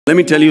Let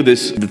me tell you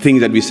this, the thing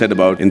that we said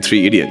about in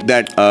Three Idiots,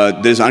 that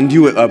there's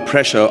undue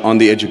pressure on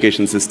the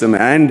education system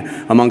and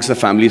amongst the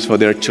families for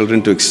their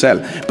children to excel.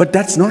 But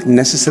that's not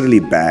necessarily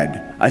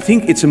bad. I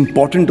think it's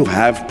important to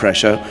have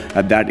pressure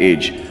at that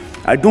age.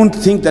 I don't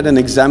think that an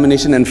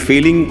examination and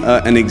failing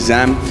an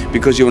exam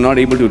because you were not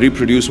able to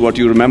reproduce what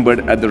you remembered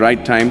at the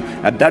right time,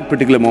 at that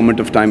particular moment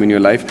of time in your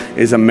life,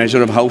 is a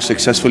measure of how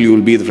successful you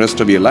will be the rest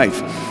of your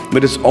life.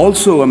 But it's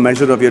also a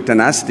measure of your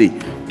tenacity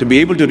to be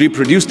able to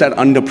reproduce that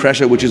under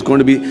pressure, which is going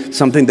to be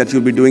something that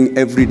you'll be doing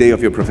every day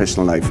of your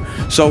professional life.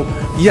 So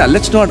yeah,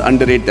 let's not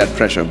underrate that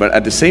pressure. But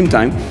at the same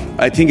time,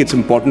 I think it's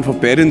important for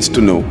parents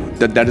to know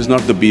that that is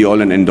not the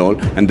be-all and end-all,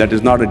 and that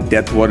is not a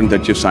death warrant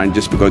that you signed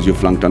just because you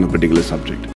flunked on a particular subject.